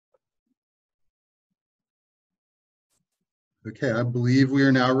Okay, I believe we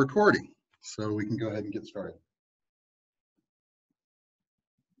are now recording, so we can go ahead and get started.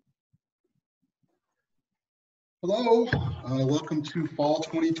 Hello, welcome to Fall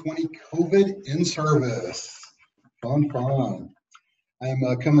 2020 COVID in Service. Fun, fun. I am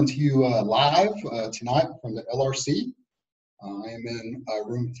coming to you live tonight from the LRC. I am in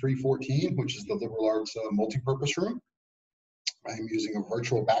room 314, which is the Liberal Arts multipurpose room. I am using a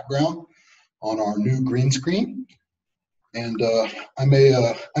virtual background on our new green screen. And I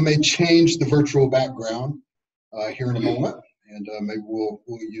may change the virtual background here in a moment, and maybe we'll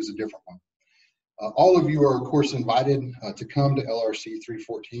use a different one. All of you are, of course, invited to come to LRC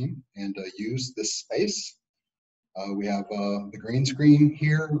 314 and use this space. We have the green screen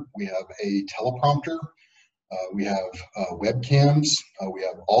here. We have a teleprompter. We have webcams. We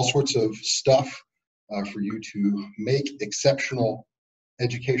have all sorts of stuff for you to make exceptional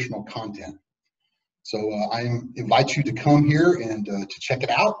educational content. So I invite you to come here and to check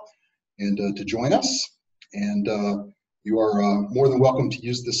it out and to join us. And you are more than welcome to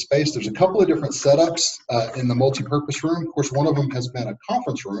use this space. There's a couple of different setups in the multi-purpose room. Of course, one of them has been a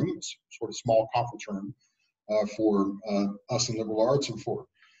conference room, sort of small conference room for us in liberal arts and for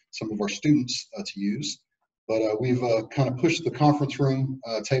some of our students to use. But we've kind of pushed the conference room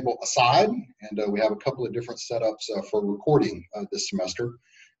table aside, and we have a couple of different setups for recording this semester.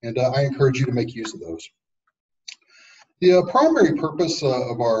 And I encourage you to make use of those. The primary purpose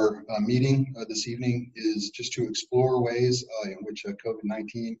of our meeting this evening is just to explore ways in which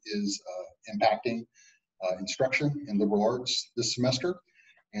COVID-19 is impacting instruction in liberal arts this semester,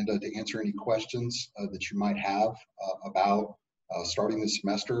 and to answer any questions that you might have about starting this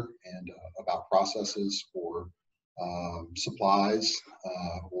semester and about processes or supplies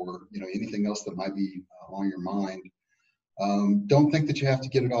or anything else that might be on your mind. Don't think that you have to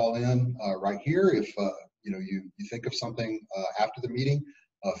get it all in right here. If you think of something after the meeting,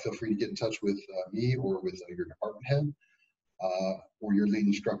 feel free to get in touch with me or with your department head or your lead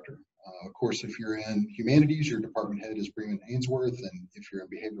instructor. Of course, if you're in humanities, your department head is Bremen Ainsworth, and if you're in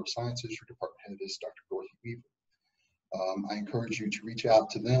behavioral sciences, your department head is Dr. Dorothy Weaver. I encourage you to reach out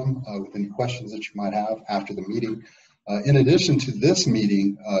to them with any questions that you might have after the meeting. In addition to this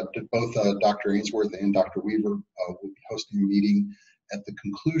meeting, both Dr. Ainsworth and Dr. Weaver will be hosting a meeting at the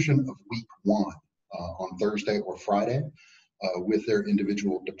conclusion of week 1 on Thursday or Friday with their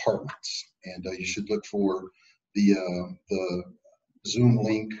individual departments. And you should look for the Zoom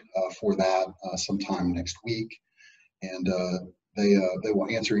link for that sometime next week. And they will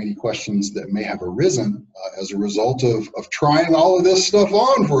answer any questions that may have arisen as a result of trying all of this stuff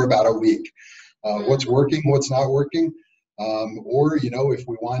on for about a week. What's working, what's not working, or if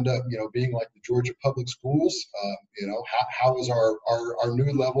we wind up being like the Georgia public schools, how is our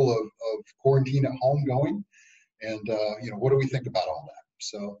new level of quarantine at home going, and what do we think about all that?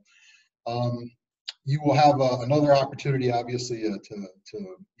 So you will have another opportunity, obviously, to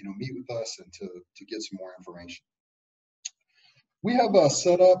meet with us and to get some more information. We have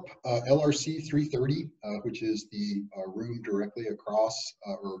set up LRC 330, which is the room directly across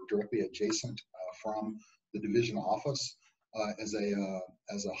or directly adjacent from the division office as a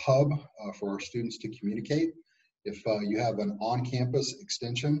hub for our students to communicate. If you have an on-campus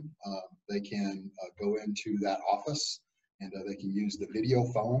extension, they can go into that office and they can use the video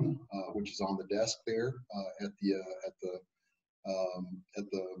phone, which is on the desk there at the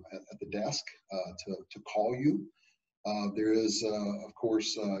desk to call you. There is, of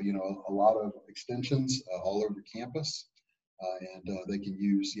course, a lot of extensions all over campus, and they can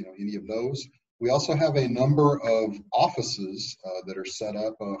use, any of those. We also have a number of offices that are set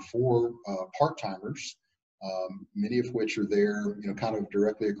up for part-timers, many of which are there, kind of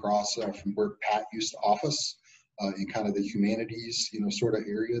directly across from where Pat used to office in kind of the humanities, sort of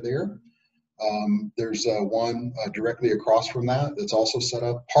area there. There's one directly across from that that's also set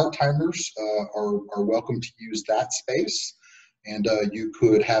up. Part-timers are welcome to use that space, and you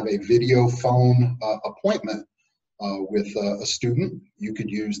could have a video phone appointment with a student. You could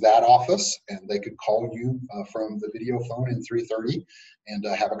use that office, and they could call you from the video phone in 330 and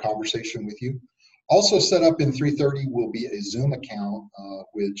have a conversation with you. Also set up in 330 will be a Zoom account,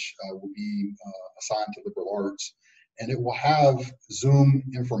 which will be assigned to liberal arts, and it will have Zoom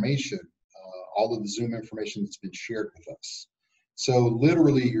information, all of the Zoom information that's been shared with us. So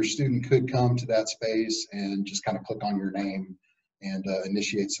literally your student could come to that space and just kind of click on your name and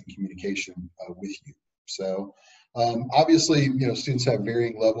initiate some communication with you. So obviously, students have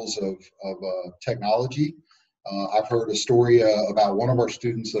varying levels of technology. I've heard a story about one of our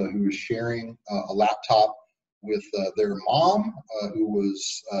students who was sharing a laptop with their mom, who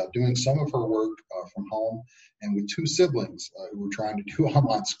was doing some of her work from home, and with two siblings who were trying to do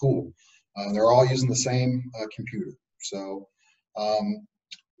online school. They're all using the same computer. So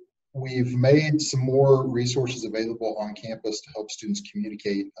we've made some more resources available on campus to help students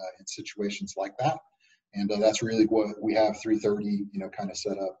communicate in situations like that. And that's really what we have 330, kind of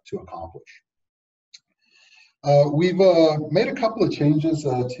set up to accomplish. We've made a couple of changes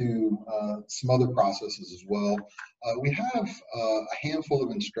to some other processes as well. We have a handful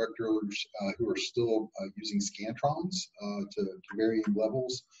of instructors who are still using Scantrons to varying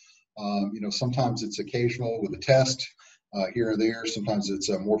levels. Sometimes it's occasional with a test here and there. Sometimes it's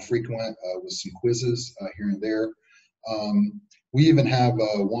more frequent with some quizzes here and there. We even have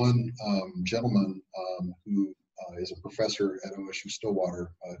one gentleman who is a professor at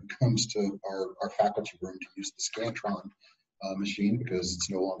OSU-Stillwater who comes to our faculty room to use the Scantron machine because it's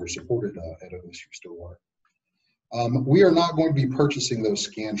no longer supported at OSU-Stillwater. We are not going to be purchasing those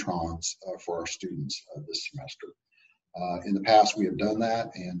Scantrons for our students this semester. In the past, we have done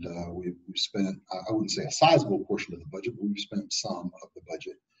that, and we've spent, I wouldn't say a sizable portion of the budget, but we've spent some of the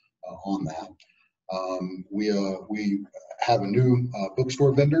budget on that. We have a new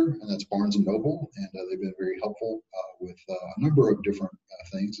bookstore vendor, and that's Barnes & Noble, and they've been very helpful with a number of different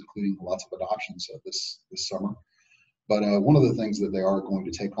things, including lots of adoptions this summer. But one of the things that they are going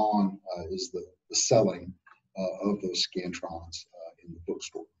to take on is the selling of those Scantrons in the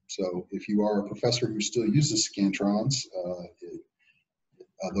bookstore. So if you are a professor who still uses Scantrons,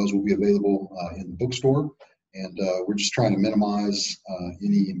 those will be available in the bookstore. And we're just trying to minimize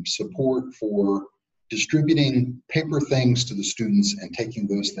any support for distributing paper things to the students and taking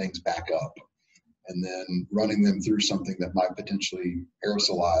those things back up and then running them through something that might potentially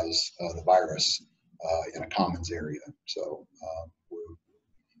aerosolize the virus in a commons area. So we're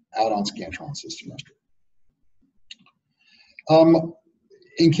out on Scantrons this semester.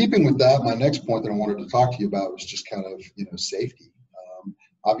 In keeping with that, my next point that I wanted to talk to you about was just kind of, safety.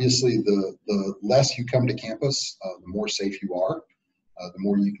 Obviously, the less you come to campus, the more safe you are. The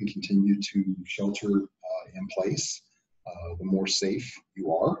more you can continue to shelter in place, the more safe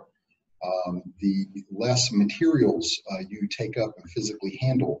you are. The less materials you take up and physically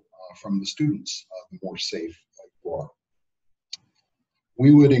handle from the students, the more safe you are.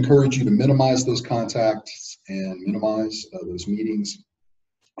 We would encourage you to minimize those contacts and minimize those meetings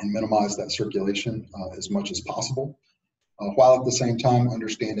and minimize that circulation as much as possible, while at the same time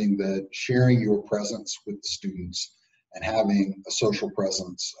understanding that sharing your presence with the students and having a social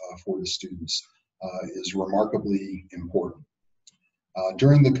presence for the students is remarkably important.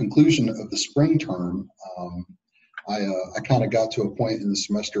 During the conclusion of the spring term, I kind of got to a point in the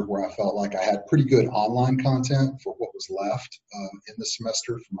semester where I felt like I had pretty good online content for what was left in the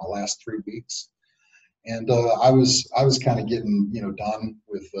semester for my last 3 weeks. And I was kind of getting, done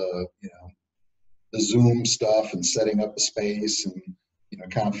with, the Zoom stuff and setting up a space and,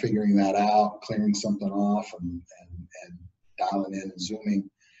 kind of figuring that out, clearing something off and dialing in and Zooming.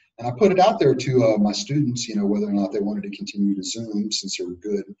 And I put it out there to my students, whether or not they wanted to continue to Zoom since there were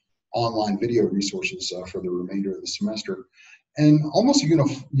good online video resources for the remainder of the semester. And almost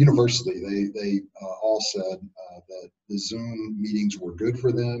universally, they all said that the Zoom meetings were good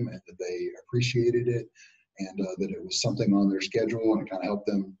for them and that they appreciated it and that it was something on their schedule and it kind of helped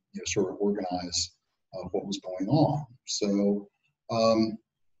them sort of organize what was going on. So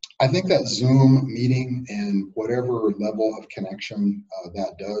I think that Zoom meeting and whatever level of connection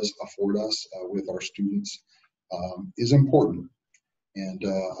that does afford us with our students is important. And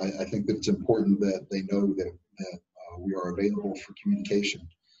I think that it's important that they know that we are available for communication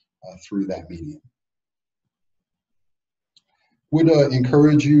through that medium. Would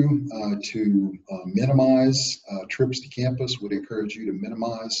encourage you to minimize trips to campus, would encourage you to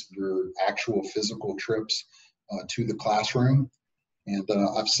minimize your actual physical trips to the classroom. And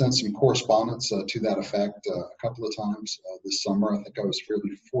I've sent some correspondence to that effect a couple of times this summer. I think I was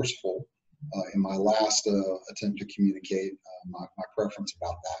fairly forceful in my last attempt to communicate my preference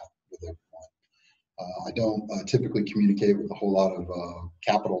about that with everyone. I don't typically communicate with a whole lot of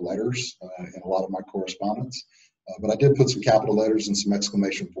capital letters in a lot of my correspondence, but I did put some capital letters and some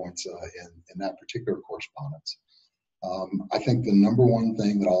exclamation points in that particular correspondence. I think the number one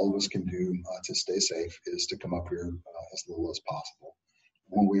thing that all of us can do to stay safe is to come up here as little as possible.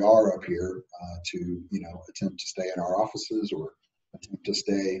 When we are up here, to attempt to stay in our offices or attempt to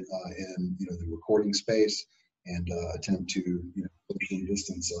stay in the recording space and attempt to socially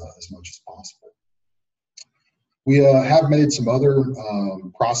distance as much as possible. We have made some other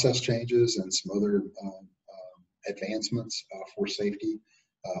process changes and some other advancements for safety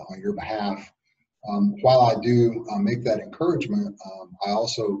on your behalf. While I do make that encouragement, I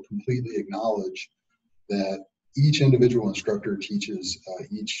also completely acknowledge that each individual instructor teaches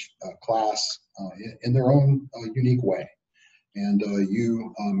each class in their own unique way. And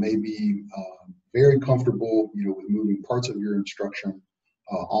you may be very comfortable, with moving parts of your instruction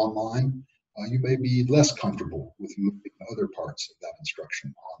online. You may be less comfortable with moving other parts of that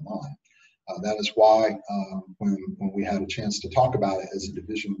instruction online. That is why when we had a chance to talk about it as a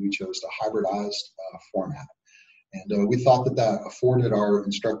division, we chose a hybridized format. And we thought that afforded our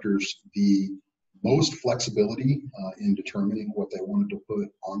instructors the most flexibility in determining what they wanted to put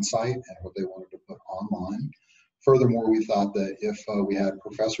on site and what they wanted to put online. Furthermore, we thought that if we had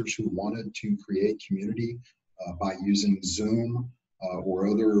professors who wanted to create community by using Zoom or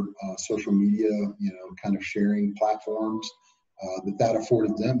other social media, kind of sharing platforms, that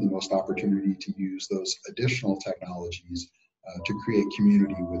afforded them the most opportunity to use those additional technologies to create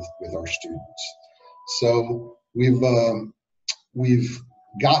community with our students. So we've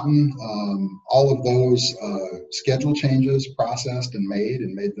gotten all of those schedule changes processed and made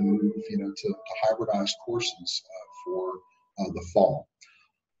the move, to hybridized courses for the fall.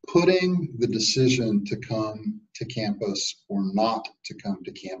 Putting the decision to come to campus or not to come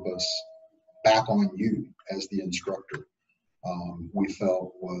to campus back on you as the instructor, we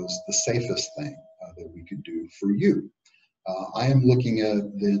felt was the safest thing that we could do for you. I am looking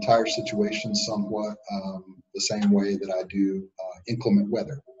at the entire situation somewhat the same way that I do inclement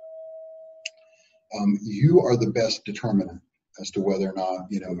weather. You are the best determinant as to whether or not,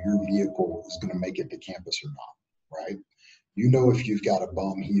 your vehicle is going to make it to campus or not, right? You know if you've got a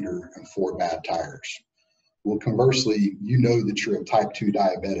bum heater and 4 bad tires. Well, conversely, you know that you're a type 2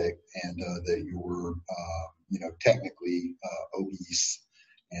 diabetic and that you're, technically obese,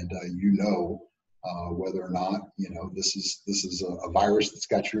 and whether or not, this is a virus that's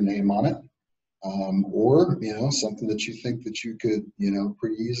got your name on it, or, something that you think that you could,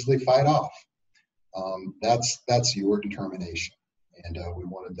 pretty easily fight off. That's your determination, and we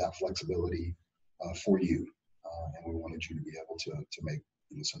wanted that flexibility for you, and we wanted you to be able to make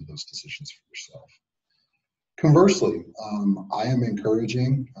some of those decisions for yourself. Conversely, I am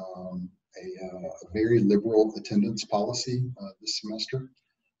encouraging a very liberal attendance policy this semester.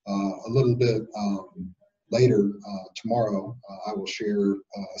 A little bit later tomorrow, I will share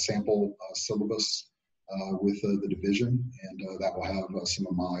a sample syllabus with the division, and that will have some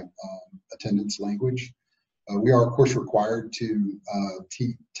of my attendance language. We are, of course, required to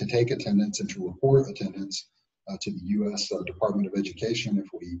take attendance and to report attendance to the U.S. Department of Education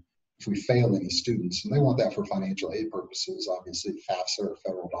if we fail any students, and they want that for financial aid purposes. Obviously, FAFSA or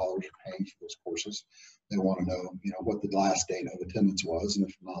federal dollars are paying for those courses. They want to know, what the last date of attendance was, and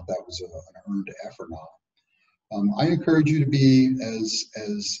if not, that was an earned F or not. I encourage you to be as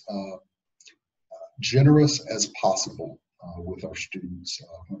generous as possible with our students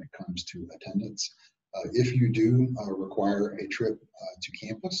when it comes to attendance. If you do require a trip to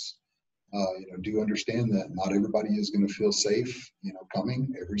campus, do understand that not everybody is going to feel safe,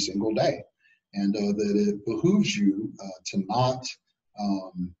 coming every single day, and that it behooves you to not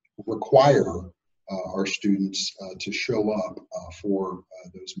require our students to show up for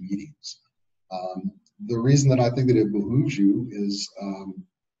those meetings. The reason that I think that it behooves you is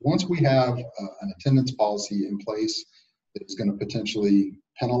once we have an attendance policy in place that is going to potentially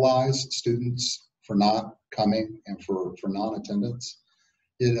penalize students for not coming and for non-attendance,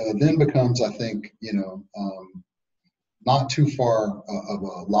 it then becomes, I think, not too far of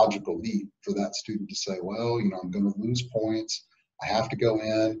a logical leap for that student to say, well, I'm going to lose points. I have to go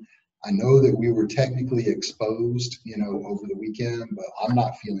in. I know that we were technically exposed, over the weekend, but I'm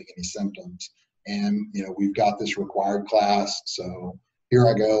not feeling any symptoms. And, we've got this required class. So here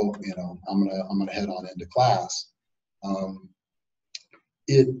I go, I'm gonna head on into class.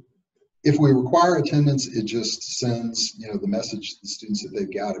 If we require attendance, it just sends, the message to the students that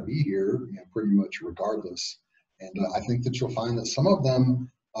they've got to be here, pretty much regardless. And I think that you'll find that some of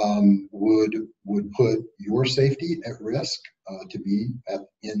them would put your safety at risk to be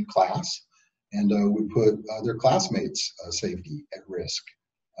in class, and would put their classmates' safety at risk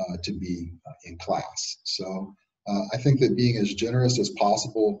to be in class. So I think that being as generous as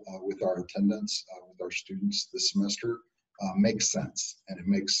possible with our attendance with our students this semester makes sense, and it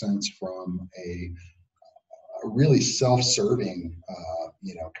makes sense from a really self-serving,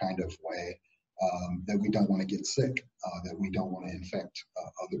 kind of way, that we don't want to get sick, that we don't want to infect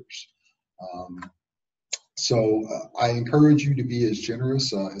others. So I encourage you to be as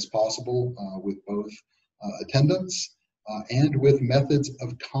generous as possible with both attendance and with methods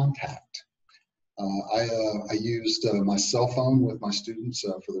of contact. I used my cell phone with my students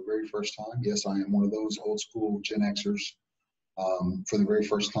for the very first time. Yes, I am one of those old school Gen Xers for the very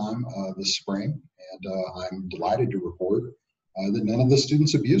first time this spring, and I'm delighted to report that none of the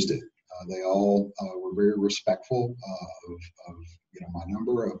students abused it. They all were very respectful of my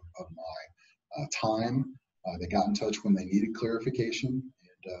number, of my time. They got in touch when they needed clarification,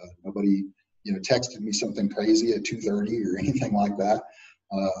 and nobody texted me something crazy at 2:30 or anything like that.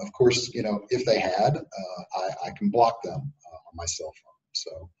 Of course, if they had, I can block them on my cell phone.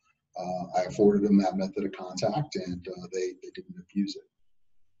 So I afforded them that method of contact, and they didn't abuse it.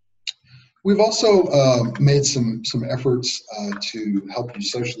 We've also made some efforts to help you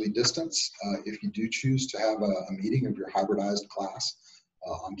socially distance if you do choose to have a meeting of your hybridized class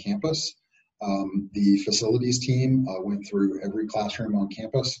on campus. The facilities team went through every classroom on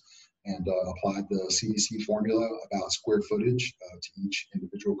campus and applied the CDC formula about square footage to each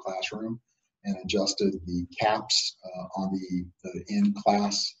individual classroom and adjusted the caps on the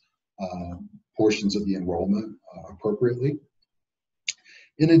in-class portions of the enrollment appropriately.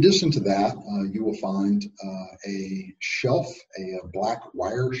 In addition to that, you will find a shelf, a black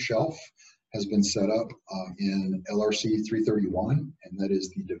wire shelf has been set up in LRC 331, and that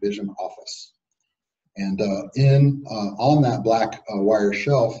is the division office. And on that black wire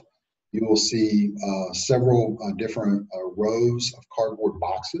shelf, you will see several different rows of cardboard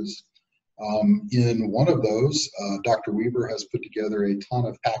boxes. In one of those, Dr. Weaver has put together a ton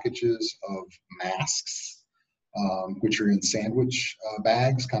of packages of masks, which are in sandwich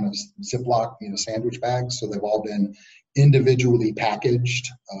bags, kind of Ziploc, sandwich bags. So they've all been individually packaged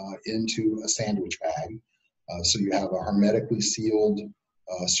into a sandwich bag. So you have a hermetically sealed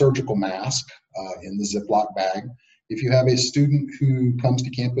surgical mask in the Ziploc bag. If you have a student who comes to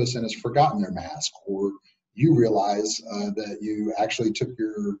campus and has forgotten their mask, or you realize that you actually took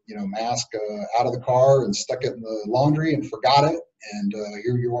your mask out of the car and stuck it in the laundry and forgot it, and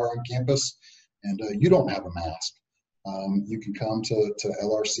here you are on campus and you don't have a mask, you can come to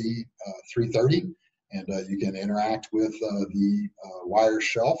LRC 330 and you can interact with the wire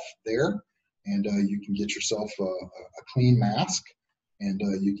shelf there, and you can get yourself a clean mask, and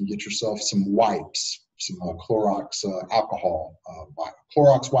you can get yourself some wipes, some Clorox alcohol,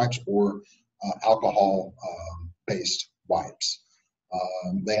 Clorox wipes or alcohol-based wipes.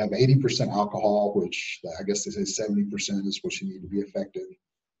 They have 80% alcohol, which I guess they say 70% is what you need to be effective.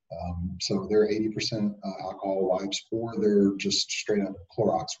 So they're 80% alcohol wipes, or they're just straight up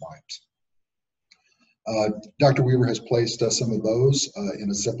Clorox wipes. Dr. Weaver has placed some of those in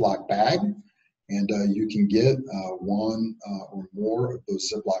a Ziploc bag, and you can get one or more of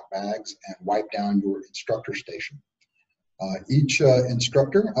those Ziploc bags and wipe down your instructor station. Each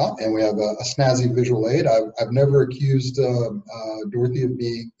instructor, and we have a snazzy visual aid. I've never accused Dorothy of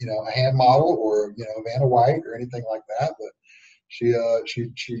being, a hand model or, Vanna White or anything like that, but she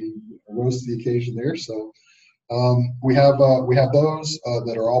rose to the occasion there. So we have those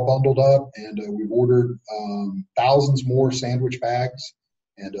that are all bundled up, and we've ordered thousands more sandwich bags.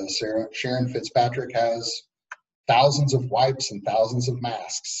 And Sharon Fitzpatrick has thousands of wipes and thousands of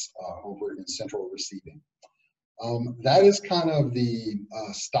masks over in central receiving. That is kind of the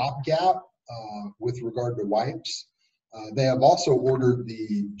stopgap with regard to wipes. They have also ordered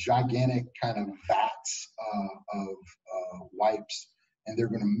the gigantic kind of vats of wipes, and they're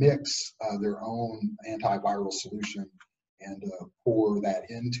going to mix their own antiviral solution and pour that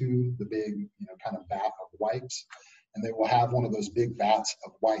into the big, kind of vat of wipes. And they will have one of those big vats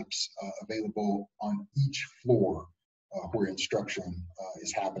of wipes available on each floor where instruction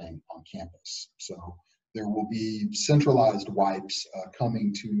is happening on campus. So there will be centralized wipes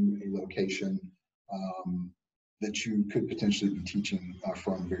coming to a location that you could potentially be teaching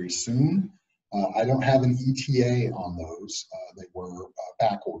from very soon. I don't have an ETA on those. They were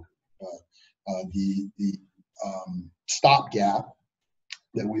back ordered. But the stopgap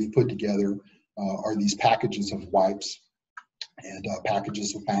that we've put together are these packages of wipes and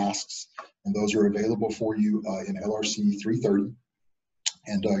packages of masks, and those are available for you in LRC 330,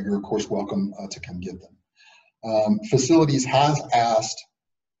 and you're of course welcome to come get them. Facilities has asked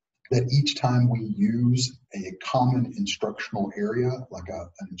that each time we use a common instructional area, like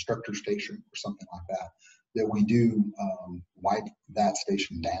an instructor station or something like that, that we do wipe that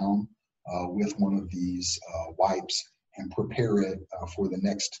station down with one of these wipes and prepare it for the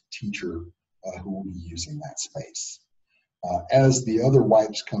next teacher who will be using that space. As the other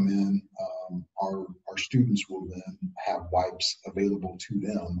wipes come in, our students will then have wipes available to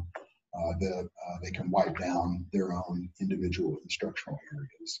them that they can wipe down their own individual instructional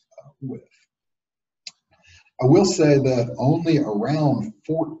areas with. I will say that only around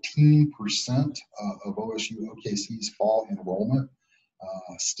 14% of OSU-OKC's fall enrollment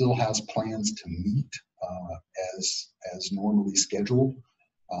still has plans to meet as normally scheduled.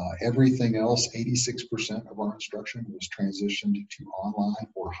 Everything else, 86% of our instruction was transitioned to online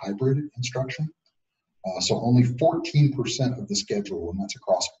or hybrid instruction. So only 14% of the schedule, and that's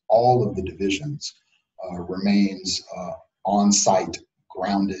across all of the divisions, remains on-site,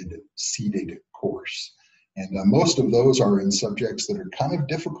 grounded, seated course. And most of those are in subjects that are kind of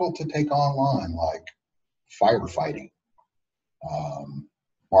difficult to take online, like firefighting,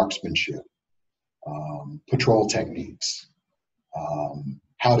 marksmanship, patrol techniques,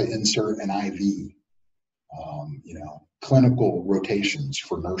 how to insert an IV, clinical rotations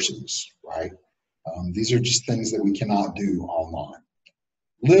for nurses, right? These are just things that we cannot do online.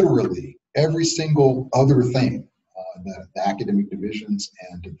 Literally every single other thing that the academic divisions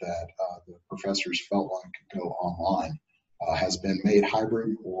and that the professors felt like could go online has been made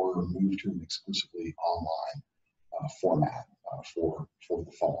hybrid or moved to an exclusively online format for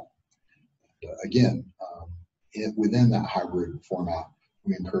the fall. Again, within that hybrid format,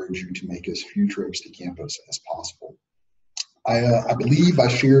 we encourage you to make as few trips to campus as possible. I believe I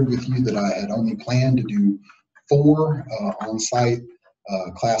shared with you that I had only planned to do 4 on-site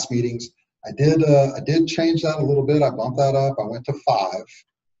class meetings. I did change that a little bit. I bumped that up. I went to 5,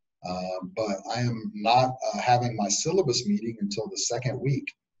 but I am not having my syllabus meeting until the second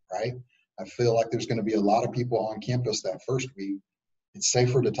week, right? I feel like there's going to be a lot of people on campus that first week. It's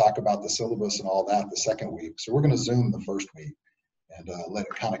safer to talk about the syllabus and all that the second week. So we're going to Zoom the first week and let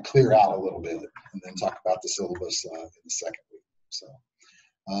it kind of clear out a little bit and then talk about the syllabus in the second week. So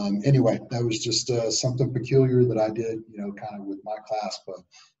anyway, that was just something peculiar that I did, kind of with my class, but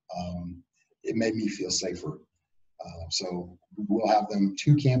it made me feel safer. So we'll have them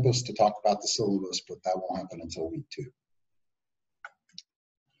to campus to talk about the syllabus, but that won't happen until week 2.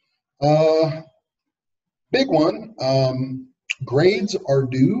 Big one, grades are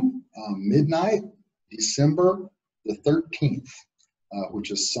due midnight, December the 13th,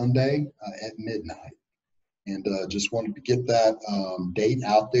 which is Sunday at midnight. And just wanted to get that date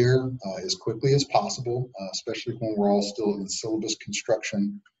out there as quickly as possible, especially when we're all still in the syllabus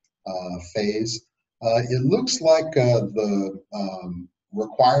construction phase. It looks like the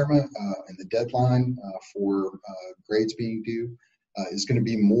requirement and the deadline for grades being due is going to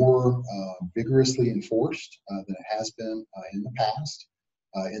be more vigorously enforced than it has been in the past.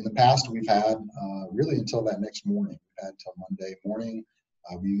 In the past, we've had really until that next morning. We've had till Monday morning.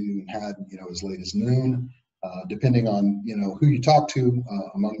 We even had as late as noon, depending on who you talk to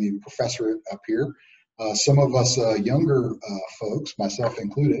among the professorate up here. Some of us younger folks, myself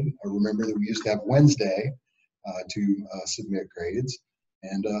included, remember that we used to have Wednesday to submit grades.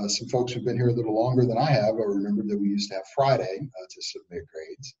 And some folks who've been here a little longer than I have, I remember that we used to have Friday to submit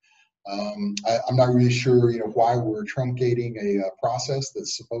grades. I'm not really sure why we're truncating a process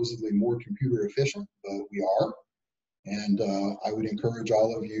that's supposedly more computer efficient, but we are. And I would encourage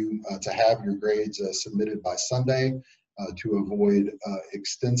all of you to have your grades submitted by Sunday to avoid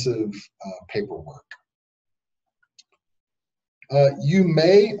extensive paperwork. You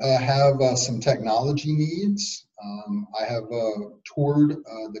may have some technology needs. I have toured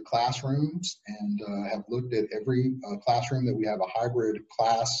the classrooms and have looked at every classroom that we have a hybrid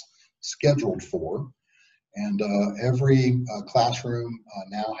class scheduled for. And every classroom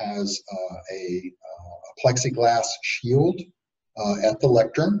now has a plexiglass shield at the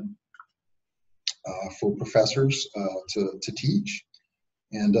lectern for professors to teach.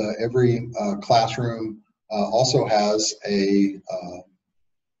 And every classroom also has a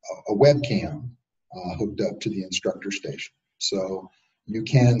webcam hooked up to the instructor station. So you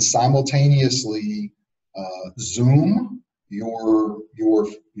can simultaneously Zoom your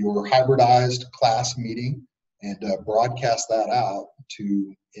hybridized class meeting and broadcast that out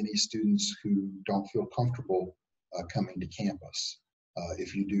to any students who don't feel comfortable coming to campus,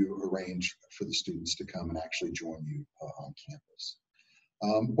 if you do arrange for the students to come and actually join you on campus.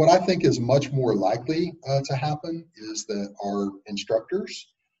 What I think is much more likely to happen is that our instructors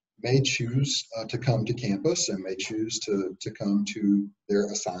may choose to come to campus and may choose to come to their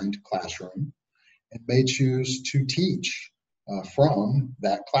assigned classroom and may choose to teach from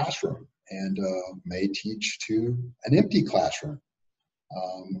that classroom and may teach to an empty classroom.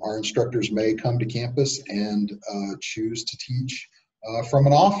 Our instructors may come to campus and choose to teach from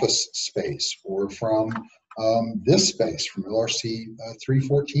an office space or from this space, from LRC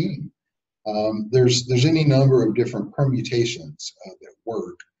 314. There's any number of different permutations that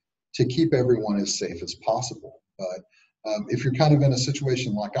work to keep everyone as safe as possible. But if you're kind of in a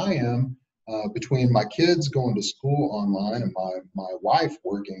situation like I am, between my kids going to school online and my wife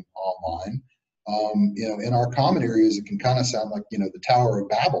working online, in our common areas, it can kind of sound like, the Tower of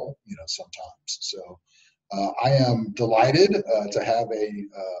Babel, sometimes. So I am delighted to have a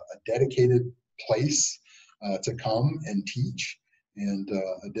dedicated place to come and teach, and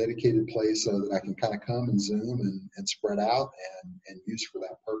a dedicated place so that I can kind of come and Zoom and spread out and use for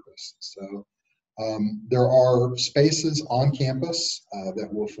that purpose. So there are spaces on campus that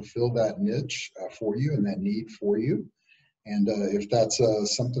will fulfill that niche for you and that need for you. And if that's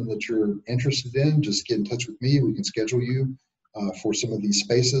something that you're interested in, just get in touch with me. We can schedule you for some of these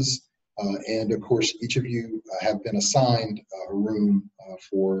spaces. And of course, each of you have been assigned a room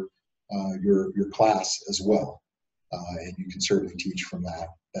for your class as well. And you can certainly teach from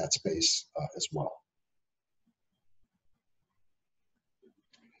that space as well.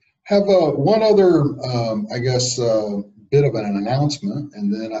 Have one other, bit of an announcement,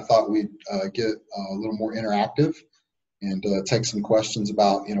 and then I thought we'd get a little more interactive and take some questions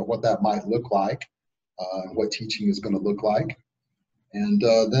about, what that might look like, and what teaching is going to look like. And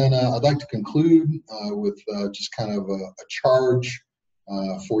then I'd like to conclude with just kind of a charge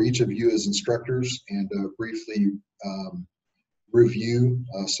for each of you as instructors, and briefly review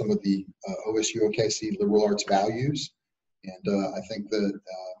some of the OSU-OKC liberal arts values. And I think that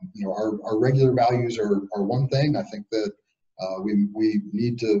our regular values are one thing. I think that we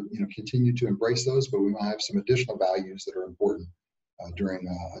need to continue to embrace those, but we might have some additional values that are important during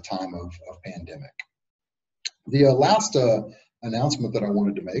a time of pandemic. The last announcement that I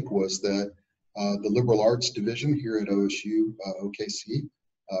wanted to make was that the Liberal Arts Division here at OSU-OKC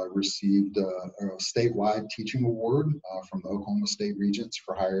received a statewide teaching award from the Oklahoma State Regents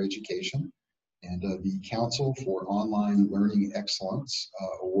for Higher Education. And the Council for Online Learning Excellence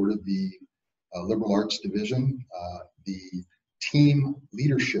awarded the Liberal Arts Division the Team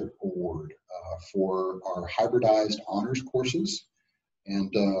Leadership Award for our hybridized honors courses.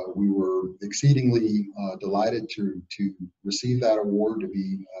 And we were exceedingly delighted to receive that award, to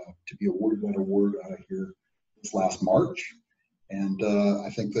be awarded that award here this last March. And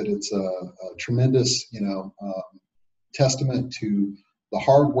I think that it's a tremendous, testament to the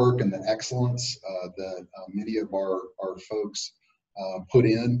hard work and the excellence that many of our folks put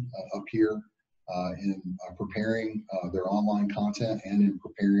in up here in preparing their online content and in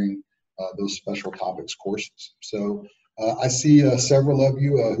preparing those special topics courses. So I see several of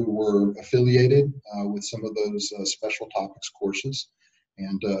you who were affiliated with some of those special topics courses,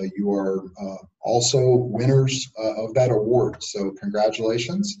 and you are also winners of that award. So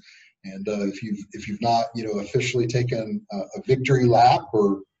congratulations. And if you've not officially taken a victory lap,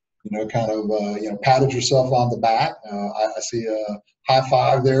 or patted yourself on the back, I see a high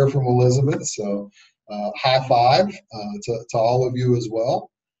five there from Elizabeth. So high five to all of you as well.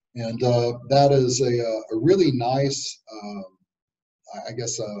 And that is a really nice,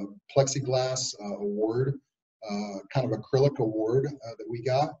 plexiglass award, kind of acrylic award that we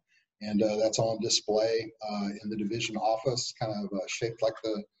got, and that's on display in the division office, kind of shaped like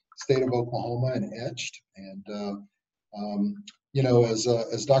the state of Oklahoma and etched. And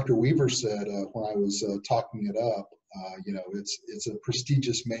as Dr. Weaver said when I was talking it up, it's a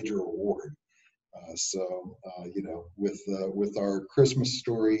prestigious major award. With our Christmas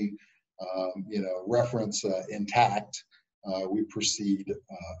story, reference intact, we proceed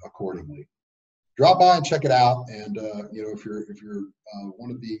accordingly. Drop by and check it out, and if you're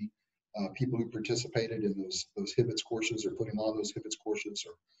one of the people who participated in those HIBITS courses, or putting on those HIBITS courses,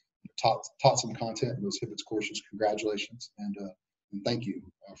 or taught some content in those HIBITS courses, congratulations, and thank you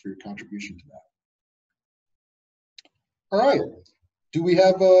for your contribution to that. All right, do we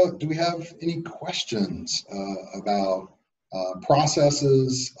have any questions about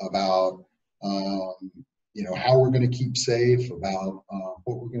processes, about how we're going to keep safe, about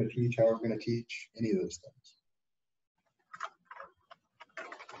what we're going to teach, how we're going to teach, any of those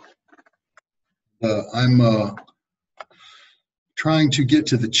things? I'm trying to get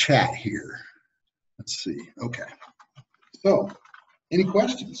to the chat here. Let's see. Okay. So, any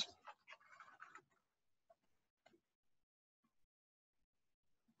questions?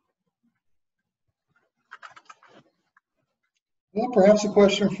 Well, perhaps a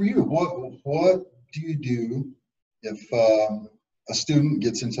question for you. What do you do if a student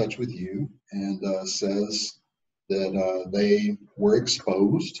gets in touch with you and says that they were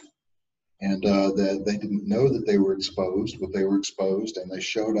exposed, and that they didn't know that they were exposed, but they were exposed, and they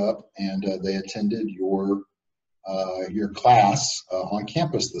showed up and they attended your class on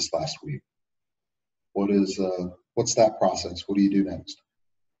campus this last week? What's that process? What do you do next?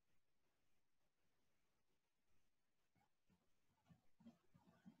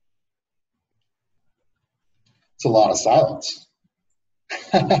 It's a lot of silence.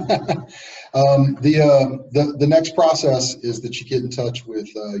 The next process is that you get in touch with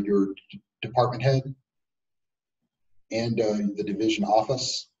your department head and the division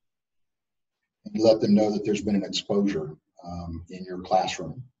office, and you let them know that there's been an exposure in your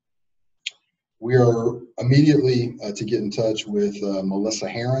classroom. We are immediately to get in touch with Melissa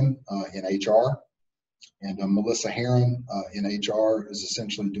Herron in HR. And Melissa Herron in HR is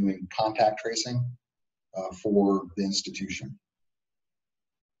essentially doing contact tracing for the institution.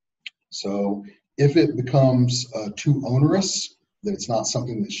 So if it becomes too onerous, that it's not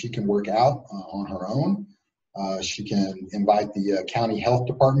something that she can work out on her own, she can invite the county health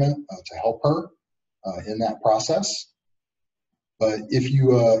department to help her in that process. But if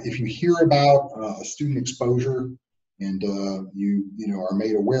you hear about a student exposure and you are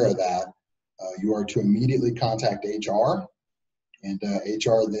made aware of that, you are to immediately contact HR, and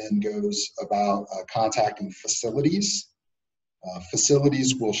HR then goes about contacting facilities.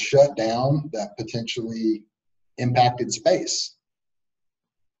 Facilities will shut down that potentially impacted space.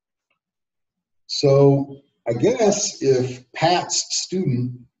 So I guess if Pat's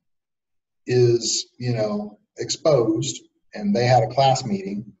student is, exposed and they had a class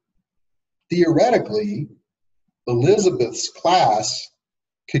meeting, theoretically, Elizabeth's class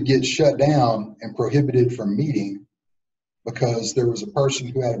could get shut down and prohibited from meeting because there was a person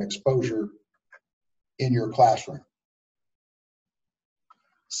who had an exposure in your classroom.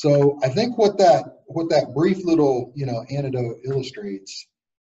 So I think what that brief little anecdote illustrates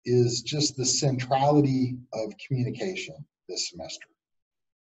is just the centrality of communication this semester.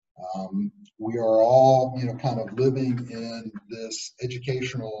 We are all kind of living in this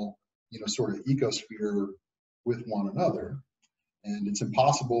educational sort of ecosphere with one another, and it's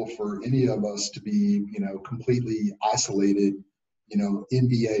impossible for any of us to be completely isolated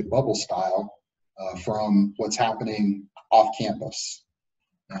NBA bubble style from what's happening off campus.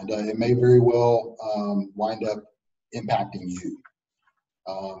 And it may very well wind up impacting you.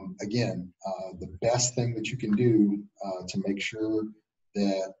 Again, the best thing that you can do to make sure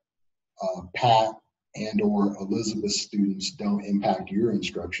that Pat and or Elizabeth's students don't impact your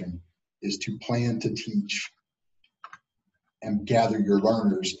instruction is to plan to teach and gather your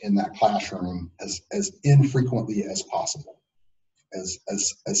learners in that classroom as infrequently as possible, as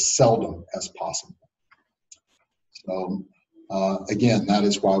seldom as possible. So again, that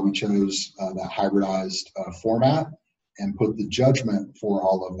is why we chose that hybridized format and put the judgment for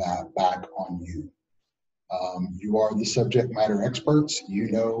all of that back on you. You are the subject matter experts.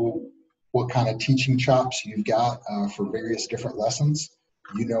 You know what kind of teaching chops you've got for various different lessons.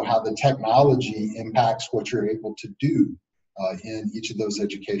 You know how the technology impacts what you're able to do in each of those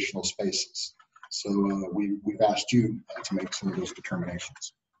educational spaces. So we've asked you to make some of those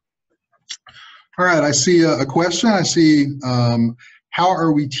determinations. All right, I see a question. I see, how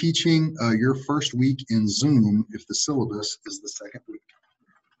are we teaching your first week in Zoom if the syllabus is the second week?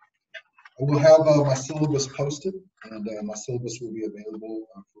 I will have my syllabus posted, and my syllabus will be available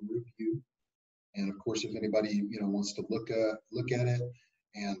for review. And of course, if anybody wants to look at it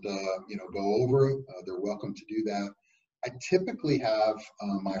and go over it, they're welcome to do that. I typically have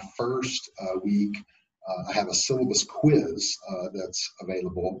my first week. I have a syllabus quiz that's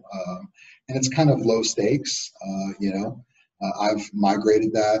available, and it's kind of low stakes. I've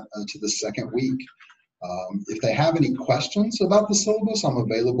migrated that to the second week. If they have any questions about the syllabus, I'm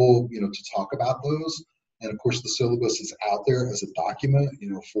available, to talk about those. And of course, the syllabus is out there as a document,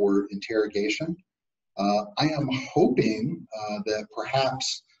 for interrogation. I am hoping that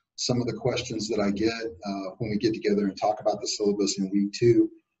perhaps some of the questions that I get when we get together and talk about the syllabus in week 2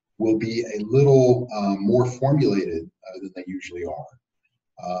 will be a little more formulated than they usually are.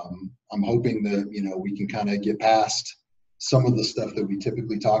 I'm hoping that we can kind of get past some of the stuff that we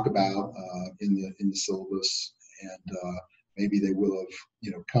typically talk about in the syllabus, and maybe they will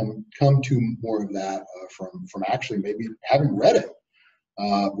have come to more of that from actually maybe having read it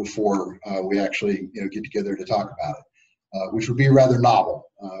before we actually get together to talk about it, which would be rather novel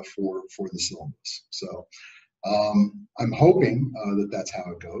for the syllabus. So I'm hoping that that's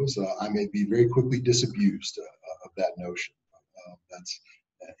how it goes. I may be very quickly disabused of that notion. That's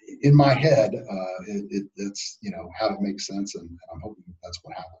in my head. That's how it makes sense, and I'm hoping that's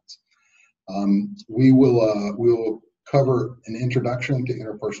what happens. We will cover an introduction to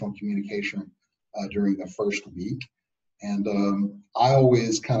interpersonal communication during the first week, and I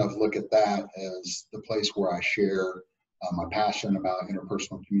always kind of look at that as the place where I share my passion about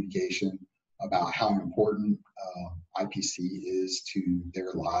interpersonal communication, about how important IPC is to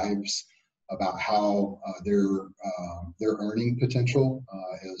their lives, about how their earning potential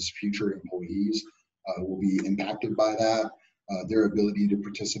as future employees will be impacted by that. Their ability to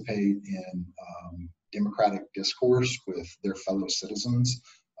participate in democratic discourse with their fellow citizens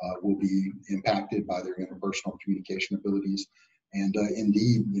will be impacted by their interpersonal communication abilities. And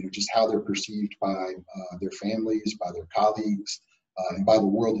indeed, just how they're perceived by their families, by their colleagues, and by the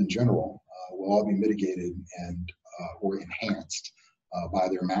world in general will all be mitigated and or enhanced by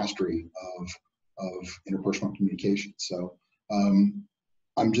their mastery of interpersonal communication. So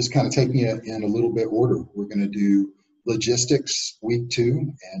I'm just kind of taking it in a little bit order. We're going to do logistics week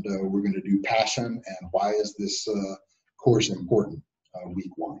 2, and we're going to do passion and why is this course important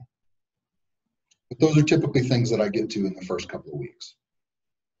week 1. But those are typically things that I get to in the first couple of weeks.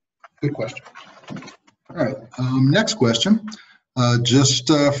 Good question. All right, next question. Just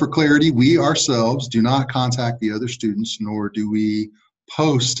for clarity, we ourselves do not contact the other students, nor do we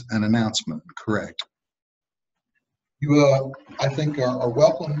post an announcement, correct? You, I think, are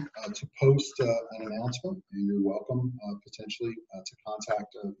welcome to post an announcement, and you're welcome potentially to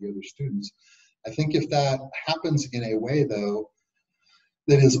contact the other students. I think if that happens in a way, though,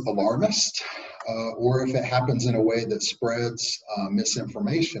 that is alarmist, or if it happens in a way that spreads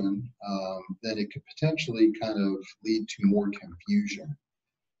misinformation, then it could potentially kind of lead to more confusion.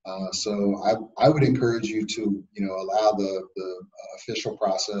 So I would encourage you to, allow the official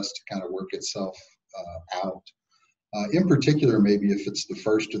process to kind of work itself out. In particular, maybe if it's the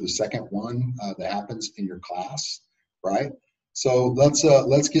first or the second one that happens in your class, right? So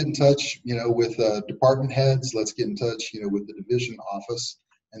let's get in touch, with department heads. Let's get in touch, with the division office,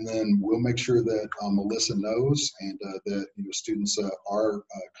 and then we'll make sure that Melissa knows and that students are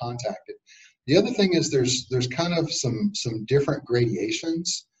contacted. The other thing is there's kind of some different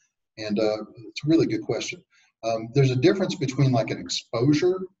gradations, and it's a really good question. There's a difference between like an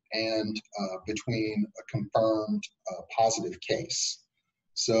exposure and between a confirmed positive case.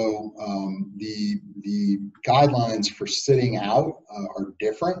 So the guidelines for sitting out are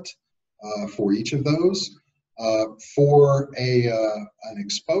different for each of those. For an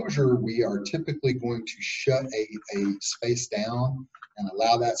exposure, we are typically going to shut a space down and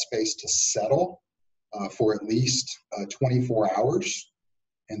allow that space to settle for at least 24 hours,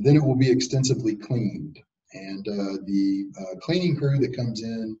 and then it will be extensively cleaned. And the cleaning crew that comes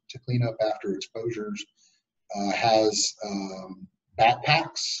in to clean up after exposures has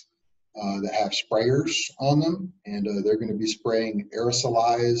backpacks that have sprayers on them, and they're going to be spraying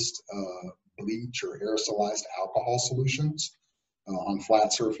aerosolized bleach or aerosolized alcohol solutions on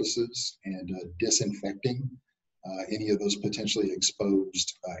flat surfaces and disinfecting any of those potentially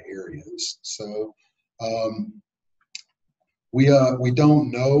exposed areas. So we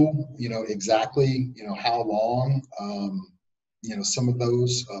don't know, exactly, how long, some of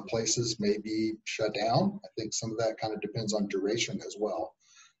those places may be shut down. I think some of that kind of depends on duration as well.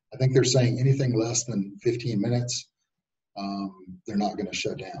 I think they're saying anything less than 15 minutes, they're not going to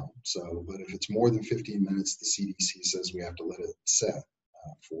shut down. So, but if it's more than 15 minutes, the CDC says we have to let it set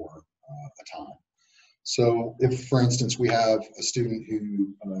for a time. So if, for instance, we have a student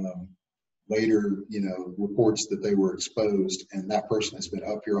who later, reports that they were exposed, and that person has been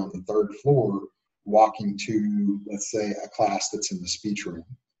up here on the 3rd floor walking to, let's say, a class that's in the speech room,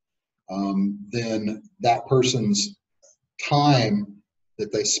 then that person's time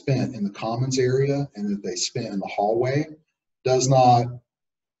that they spent in the commons area and that they spent in the hallway does not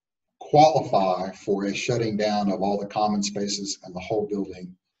qualify for a shutting down of all the common spaces and the whole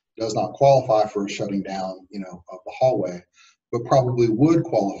building, does not qualify for a shutting down, of the hallway, but probably would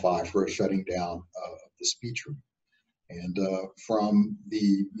qualify for a shutting down of the speech room. And from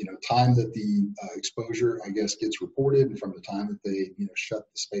the time that the exposure, I guess, gets reported, and from the time that they shut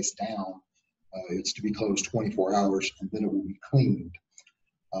the space down, it's to be closed 24 hours, and then it will be cleaned.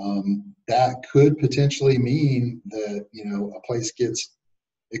 That could potentially mean that a place gets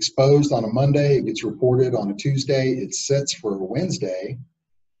exposed on a Monday, it gets reported on a Tuesday, it sits for a Wednesday,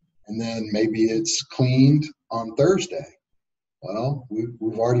 and then maybe it's cleaned on Thursday. Well,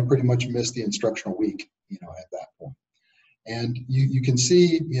 we've already pretty much missed the instructional week, at that point. And you can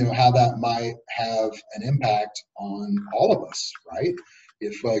see, how that might have an impact on all of us, right?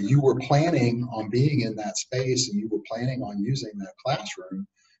 If you were planning on being in that space and you were planning on using that classroom,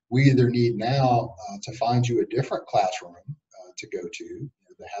 we either need now to find you a different classroom to go to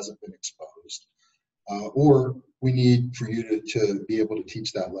that hasn't been exposed, or we need for you to be able to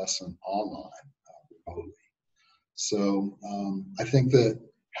teach that lesson online remotely. So I think that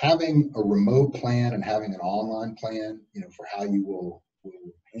having a remote plan and having an online plan, for how you will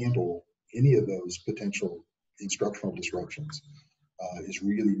handle any of those potential instructional disruptions is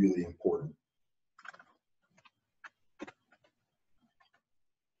really, really important.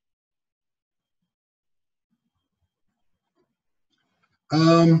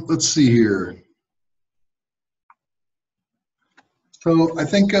 Let's see here. So I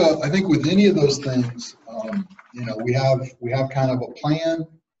think with any of those things, you know, we have kind of a plan,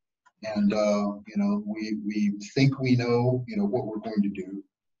 and you know, we think we know, you know, what we're going to do.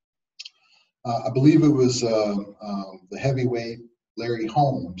 I believe it was the heavyweight Larry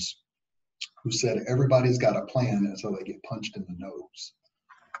Holmes who said everybody's got a plan until they get punched in the nose,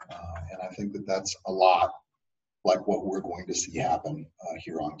 and I think that that's a lot like what we're going to see happen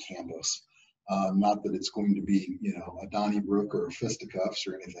here on campus. Not that it's going to be, you know, a Donnybrook or fisticuffs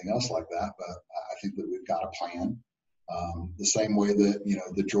or anything else like that, but I think that we've got a plan. The same way that, you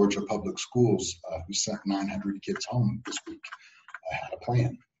know, the Georgia Public Schools, who sent 900 kids home this week, had a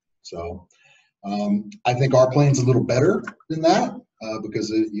plan. So I think our plan's a little better than that because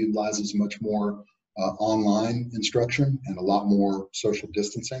it utilizes much more online instruction and a lot more social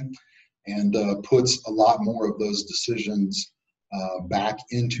distancing, and puts a lot more of those decisions back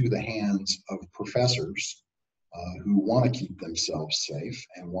into the hands of professors who want to keep themselves safe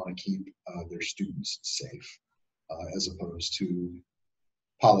and want to keep their students safe, as opposed to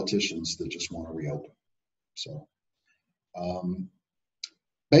politicians that just want to reopen. So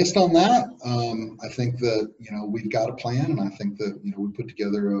based on that, I think that, you know, we've got a plan, and I think that, you know, we put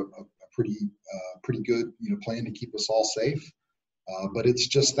together a pretty good, you know, plan to keep us all safe. But it's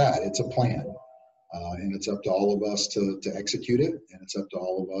just that, it's a plan. And it's up to all of us to execute it, and it's up to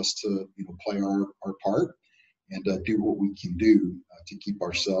all of us to, you know, play our part and do what we can do to keep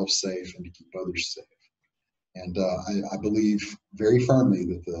ourselves safe and to keep others safe. And I believe very firmly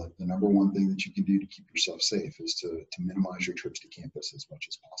that the number one thing that you can do to keep yourself safe is to minimize your trips to campus as much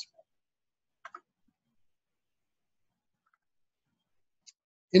as possible.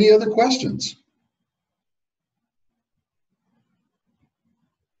 Any other questions?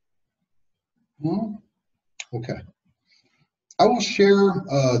 No? Okay. I will share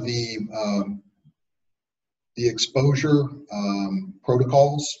the exposure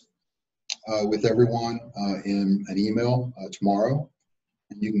protocols with everyone in an email tomorrow.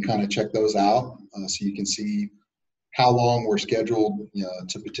 And you can kind of check those out so you can see how long we're scheduled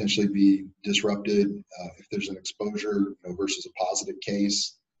to potentially be disrupted if there's an exposure, you know, versus a positive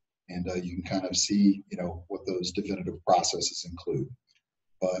case. And you can kind of see, you know, what those definitive processes include.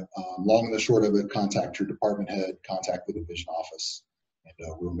 But long and the short of it, contact your department head, contact the division office, and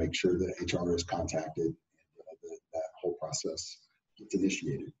we'll make sure that HR is contacted and that whole process gets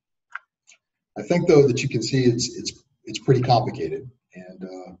initiated. I think, though, that you can see it's pretty complicated. And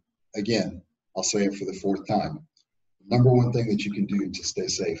again, I'll say it for the fourth time. The number one thing that you can do to stay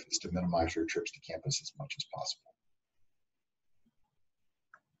safe is to minimize your trips to campus as much as possible.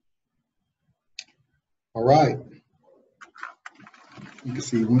 All right. You can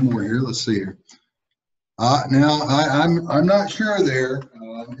see one more here. Let's see here. Now I'm not sure there.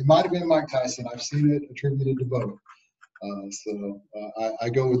 It might have been Mike Tyson. I've seen it attributed to both. So I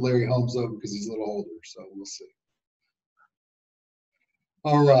go with Larry Holmes though because he's a little older. So we'll see.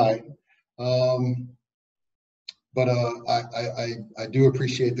 All right. But I do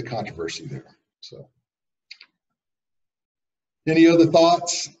appreciate the controversy there. So, any other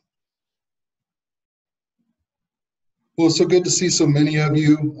thoughts? Well, it's so good to see so many of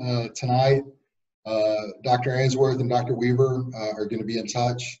you tonight. Dr. Ainsworth and Dr. Weaver are going to be in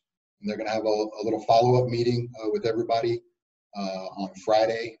touch, and they're going to have a little follow-up meeting with everybody on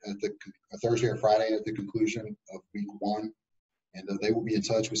Friday, Thursday or Friday at the conclusion of week 1, and they will be in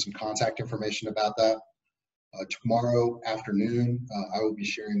touch with some contact information about that. Tomorrow afternoon, I will be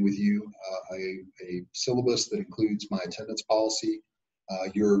sharing with you a syllabus that includes my attendance policy.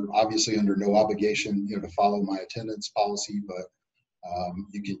 You're obviously under no obligation, you know, to follow my attendance policy, but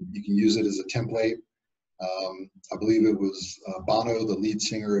you can use it as a template. I believe it was Bono, the lead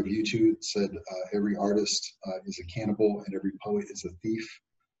singer of U2, said every artist is a cannibal and every poet is a thief.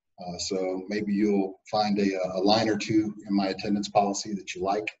 So maybe you'll find a line or two in my attendance policy that you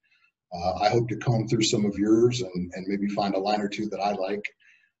like. I hope to comb through some of yours and maybe find a line or two that I like.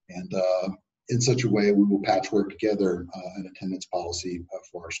 And in such a way, we will patchwork together an attendance policy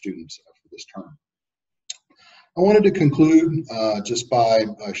for our students for this term. I wanted to conclude just by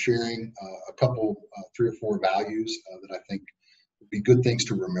sharing a couple, 3 or 4 values that I think would be good things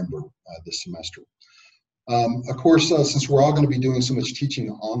to remember this semester. Of course, since we're all going to be doing so much teaching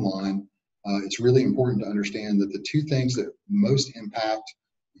online, it's really important to understand that the 2 things that most impact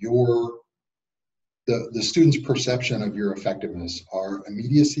the student's perception of your effectiveness are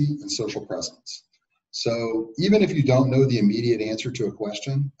immediacy and social presence. So even if you don't know the immediate answer to a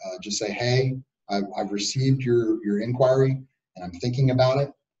question, just say, hey, I've received your inquiry and I'm thinking about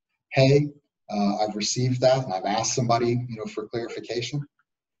it. Hey, I've received that and I've asked somebody, for clarification.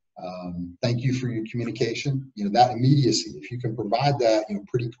 Thank you for your communication. That immediacy, if you can provide that,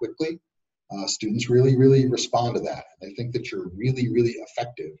 pretty quickly, students really, really respond to that. They think that you're really, really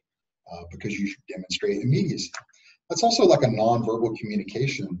effective because you demonstrate immediacy. That's also like a nonverbal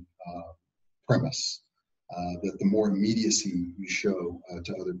communication premise, that the more immediacy you show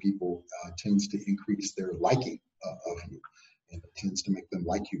to other people tends to increase their liking of you, and it tends to make them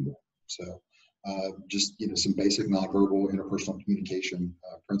like you more. So just some basic nonverbal interpersonal communication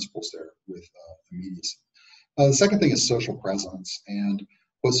principles there with immediacy. The second thing is social presence, and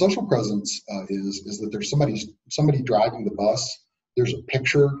what social presence is that there's somebody driving the bus. There's a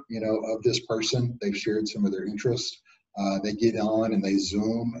picture, of this person. They've shared some of their interests. They get on and they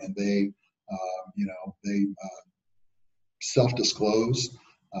Zoom and they self-disclose.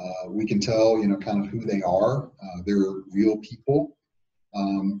 We can tell, kind of who they are. They're real people.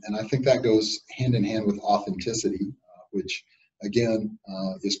 And I think that goes hand in hand with authenticity, which again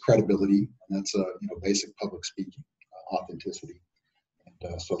is credibility. And that's basic public speaking, authenticity,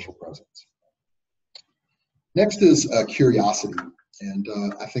 and social presence. Next is curiosity. And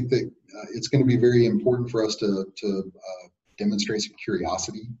I think that it's going to be very important for us to demonstrate some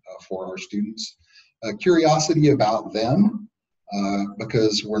curiosity for our students. Curiosity about them,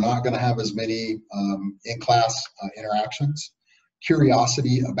 because we're not going to have as many in-class interactions.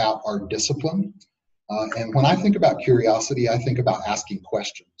 Curiosity about our discipline. And when I think about curiosity, I think about asking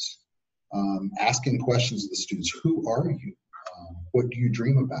questions. Asking questions of the students. Who are you? What do you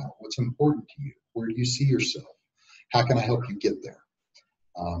dream about? What's important to you? Where do you see yourself? How can I help you get there?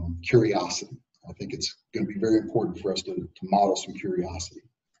 Curiosity. I think it's going to be very important for us to model some curiosity.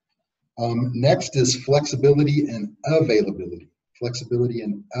 Next is flexibility and availability. Flexibility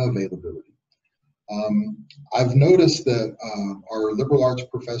and availability. I've noticed that our liberal arts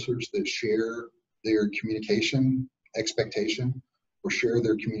professors that share their communication expectation or share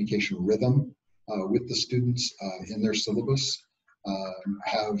their communication rhythm with the students in their syllabus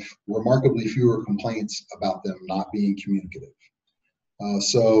have remarkably fewer complaints about them not being communicative.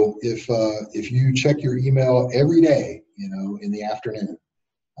 So if you check your email every day, in the afternoon,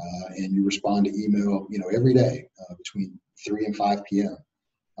 and you respond to email, every day between 3 and 5 p.m.,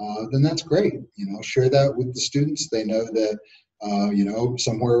 then that's great. Share that with the students. They know that,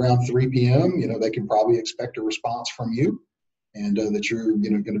 somewhere around 3 p.m., they can probably expect a response from you, and that you're,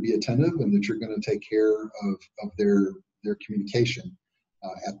 going to be attentive and that you're going to take care of their communication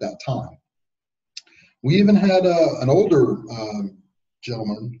at that time. We even had an older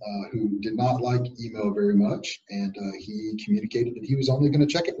gentleman who did not like email very much, and he communicated that he was only going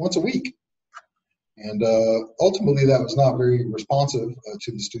to check it once a week. And ultimately, that was not very responsive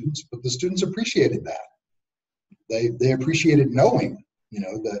to the students, but the students appreciated that. They appreciated knowing,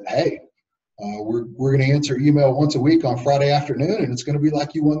 that, hey, we're going to answer email once a week on Friday afternoon, and it's going to be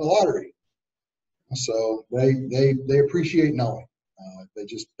like you won the lottery. So they appreciate knowing. They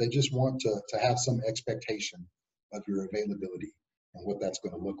just want to have some expectation of your availability and what that's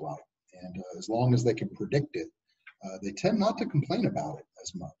going to look like. And as long as they can predict it, they tend not to complain about it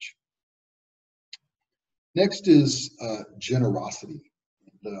as much. Next is generosity.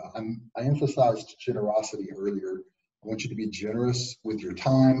 I emphasized generosity earlier. I want you to be generous with your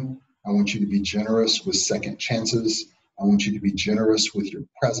time. I want you to be generous with second chances. I want you to be generous with your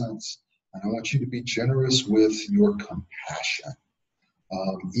presence. And I want you to be generous with your compassion.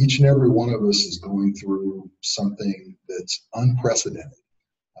 Each and every one of us is going through something that's unprecedented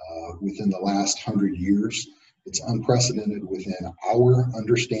within the last 100 years. It's unprecedented within our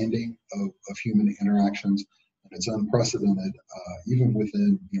understanding of human interactions, and it's unprecedented even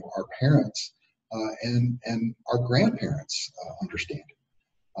within our parents and our grandparents' understanding.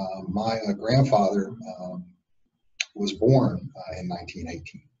 My grandfather was born in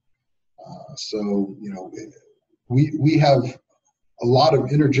 1918, so we have a lot of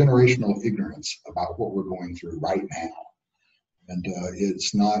intergenerational ignorance about what we're going through right now. And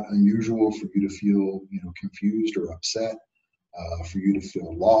it's not unusual for you to feel, confused or upset, for you to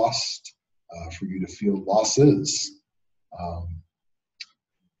feel lost, for you to feel losses.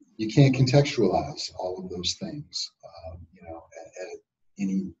 You can't contextualize all of those things, at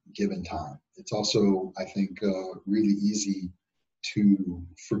any given time. It's also, I think, really easy to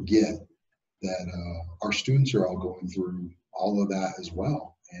forget that our students are all going through all of that as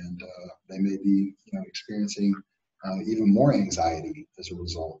well, and they may be, experiencing even more anxiety as a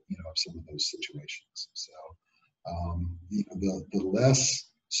result, of some of those situations. So, the less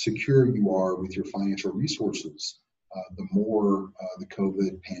secure you are with your financial resources, the more the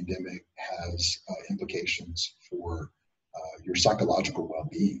COVID pandemic has implications for your psychological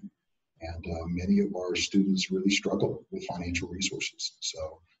well-being. And many of our students really struggle with financial resources.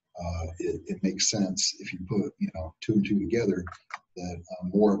 So it makes sense if you put, you know, 2 and 2 together, that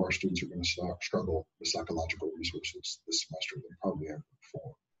more of our students are going to struggle with psychological resources this semester than probably ever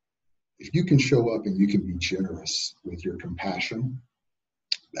before. If you can show up and you can be generous with your compassion,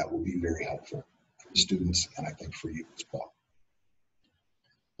 that will be very helpful for the students, and I think for you as well.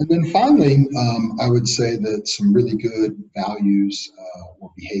 And then finally, I would say that some really good values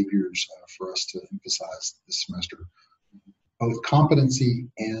or behaviors for us to emphasize this semester, both competency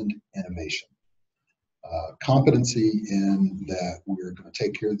and innovation. Competency in that we're going to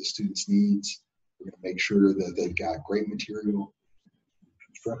take care of the students' needs. We're going to make sure that they've got great material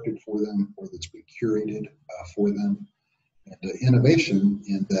constructed for them, or that's been curated for them. And innovation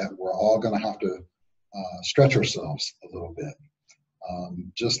in that we're all going to have to stretch ourselves a little bit.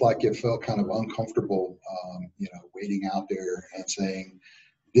 Just like it felt kind of uncomfortable, you know, waiting out there and saying,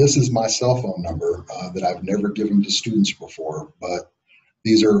 this is my cell phone number that I've never given to students before, but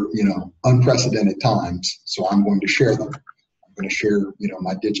these are, you know, unprecedented times, so I'm going to share them. I'm going to share, you know,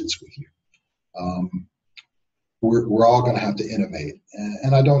 my digits with you. We're all going to have to innovate,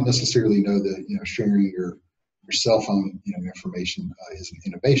 and I don't necessarily know that, you know, sharing your cell phone, you know, information is an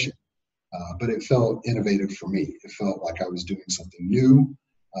innovation. But it felt innovative for me. It felt like I was doing something new.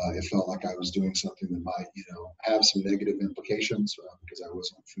 It felt like I was doing something that might, you know, have some negative implications because I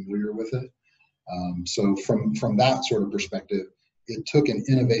wasn't familiar with it. So from that sort of perspective, it took an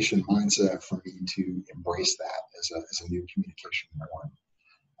innovation mindset for me to embrace that as a new communication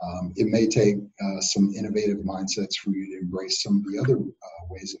norm. It may take some innovative mindsets for you to embrace some of the other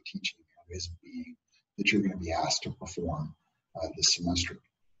ways of teaching, ways of being that you're going to be asked to perform this semester.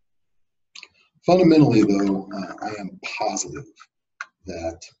 Fundamentally, though, I am positive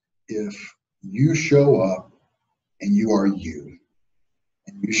that if you show up and you are you,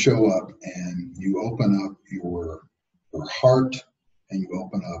 and you show up and you open up your heart, and you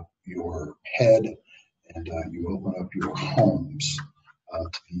open up your head, and you open up your homes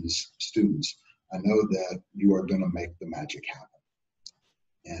to these students, I know that you are going to make the magic happen.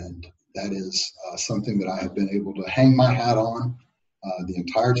 And that is something that I have been able to hang my hat on the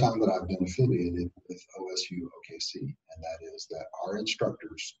entire time that I've been affiliated with OSU-OKC, and that is that our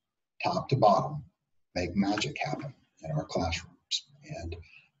instructors, top to bottom, make magic happen in our classrooms. And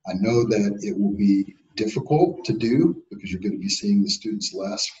I know that it will be difficult to do because you're going to be seeing the students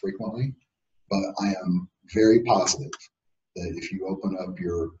less frequently, but I am very positive that if you open up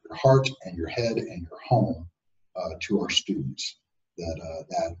your heart and your head and your home to our students,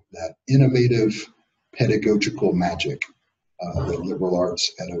 that innovative pedagogical magic that liberal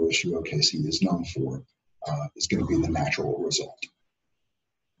arts at OSU-OKC is known for is going to be the natural result.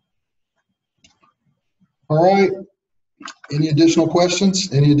 All right. Any additional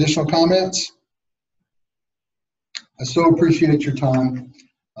questions? Any additional comments? I so appreciate your time.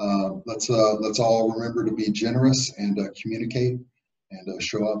 Let's all remember to be generous and communicate and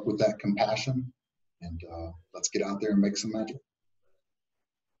show up with that compassion. And let's get out there and make some magic.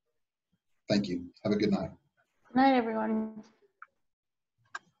 Thank you. Have a good night. Good night, everyone.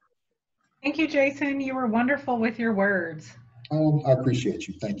 Thank you, Jason. You were wonderful with your words. I appreciate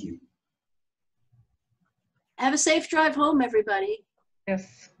you. Thank you. Have a safe drive home, everybody.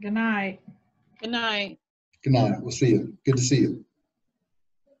 Yes. Good night. Good night. Good night. We'll see you. Good to see you.